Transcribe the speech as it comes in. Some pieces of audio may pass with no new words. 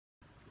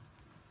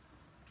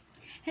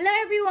Hello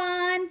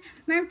everyone!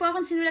 Meron po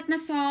akong sinulat na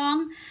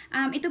song.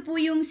 Ito po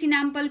yung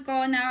sinample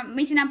ko na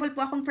may sinample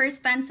po akong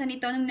first stanza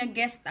nito nung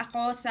nag-guest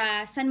ako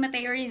sa San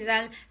Mateo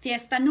Rizal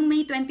Fiesta nung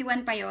May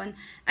 21 pa yon.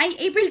 Ay,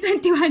 April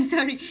 21,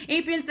 sorry.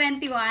 April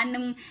 21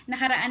 nung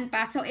nakaraan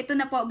pa. So ito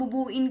na po,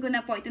 bubuuin ko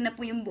na po. Ito na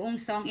po yung buong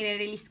song,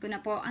 i-release ko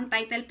na po. Ang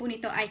title po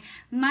nito ay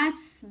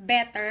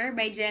Masbetter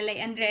by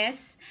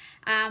JelaiAndres.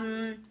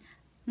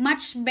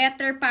 Much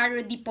better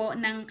parody po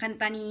ng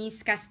kanta ni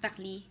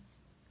Skastakli.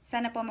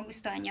 Sana po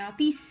magustuhan nyo.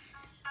 Peace!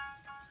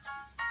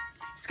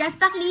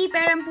 Skastakli,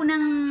 peram po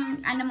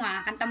ng,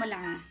 kanta mo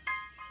lang.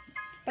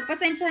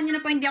 Pagpasensyahan nyo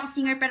na po, hindi ako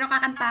singer, pero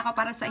kakanta ako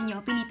para sa inyo.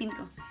 Pinitin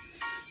ko.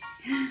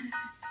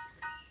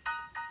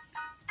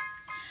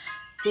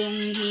 Kung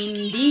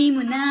hindi mo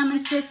naman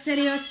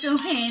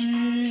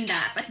seseryosohin,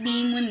 dapat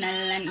di mo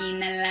nalang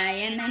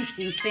inalayan ng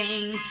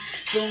singsing.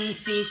 Kung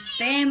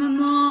sistema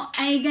mo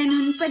ay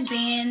ganun pa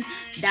din,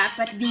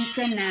 dapat di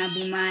ka na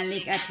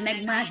bumalik at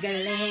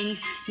nagmagaling.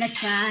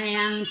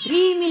 Nasayang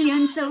 3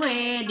 million sa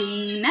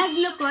wedding,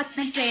 naglukot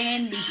ng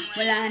trending.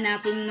 Wala na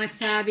akong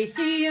masabi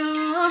sa'yo,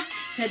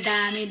 sa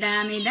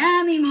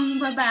dami-dami mong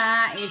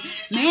babae.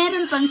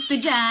 Meron pang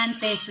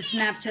estudyante, sa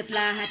Snapchat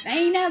lahat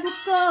ay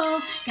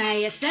nabuko.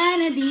 Kaya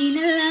sana di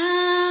na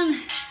lang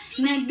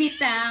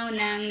nagbitaw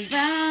ng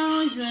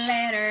vows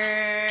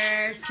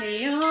letter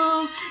sa'yo.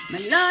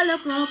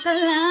 Maloloko ka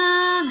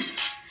lang,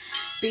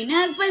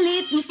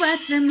 pinagpalit mo pa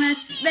sa mas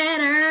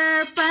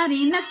better pa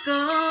rin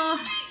ako.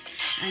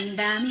 Ang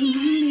dami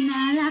mong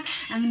binalak,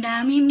 ang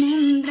dami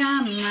mong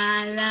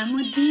drama. Alam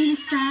mo din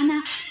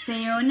sana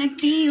sa'yo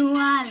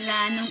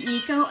nagtiwala nung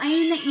ikaw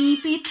ay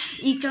naipit.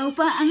 Ikaw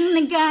pa ang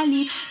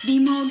nagalit,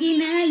 di mo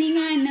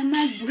ginalingan na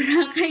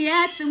magbura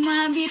kaya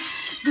sumabit.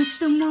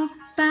 Gusto mo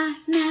pa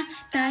na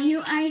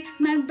tayo ay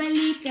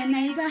magbalikan,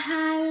 ay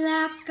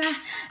bahala ka.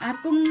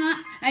 Ako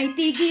nga ay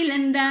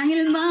tigilan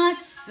dahil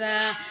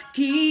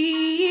masakit.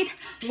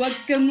 Huwag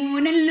ka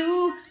muna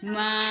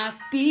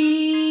lumapit.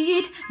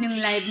 Nung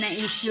live na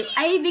issue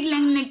ay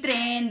biglang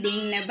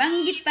nagtrending.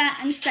 Nabanggit pa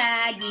ang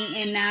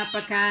saging,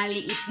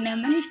 napakaliit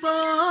naman po.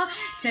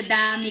 Sa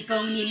dami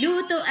kong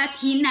niluto at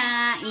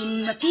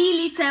hinain,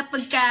 mapili sa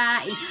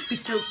pagkain.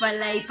 Gusto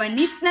pala'y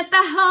panis na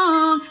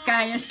tahong,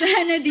 kaya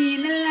sana di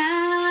na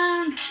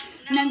lang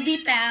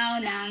nagbitaw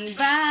ng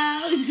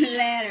vows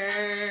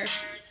letter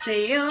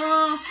sa'yo.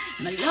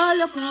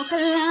 Maloloko ka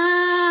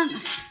lang,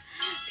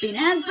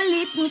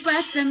 pinagpalit mo pa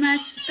sa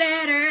mas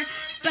better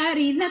pa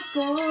rin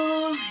ako.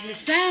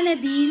 Sana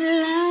di na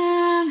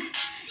lang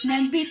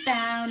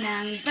nagbitaw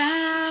ng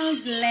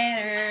vows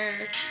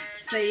letter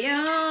sa'yo.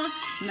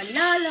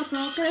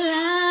 Maloloko ka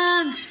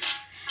lang,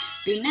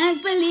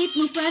 pinagpalit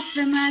mo pa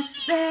sa mas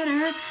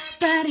better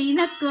pa rin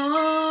ako.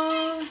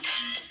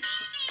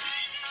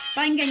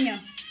 Pakinggan nyo.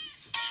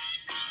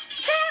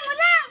 Share mo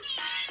lang!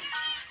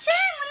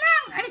 Share mo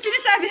lang! Ano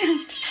sinasabi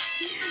lang?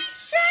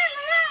 Share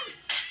mo lang!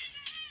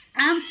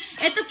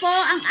 Ito po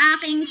ang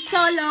aking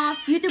solo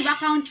YouTube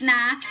account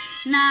na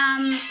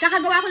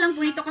kakagawa ko lang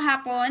po nito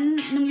kahapon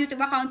nung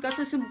YouTube account ko.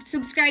 So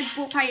subscribe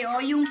po kayo.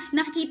 Yung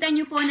nakikita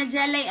nyo po na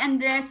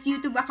JelaiAndres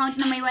YouTube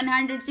account na may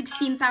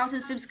 116,000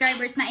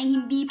 subscribers na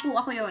hindi po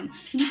ako yon.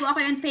 Hindi po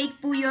ako yon, fake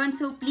po yon.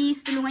 So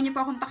please tulungan nyo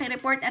po akong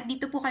pakireport at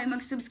dito po kayo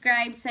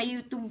mag-subscribe sa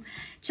YouTube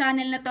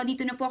channel na to.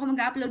 Dito na po ako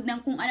mag-upload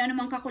ng kung ano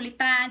namang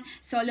kakulitan,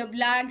 solo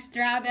vlogs,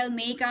 travel,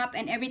 makeup,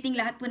 and everything.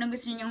 Lahat po ng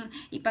gusto nyo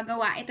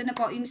ipagawa. Ito na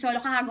po yung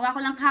solo kakagawa ko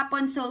lang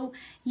kahapon. So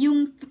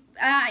yung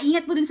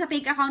ingat po dun sa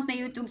fake account na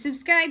YouTube.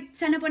 Subscribe.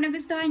 Sana po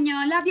nagustuhan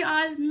nyo. Love you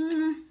all.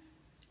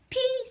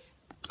 Peace!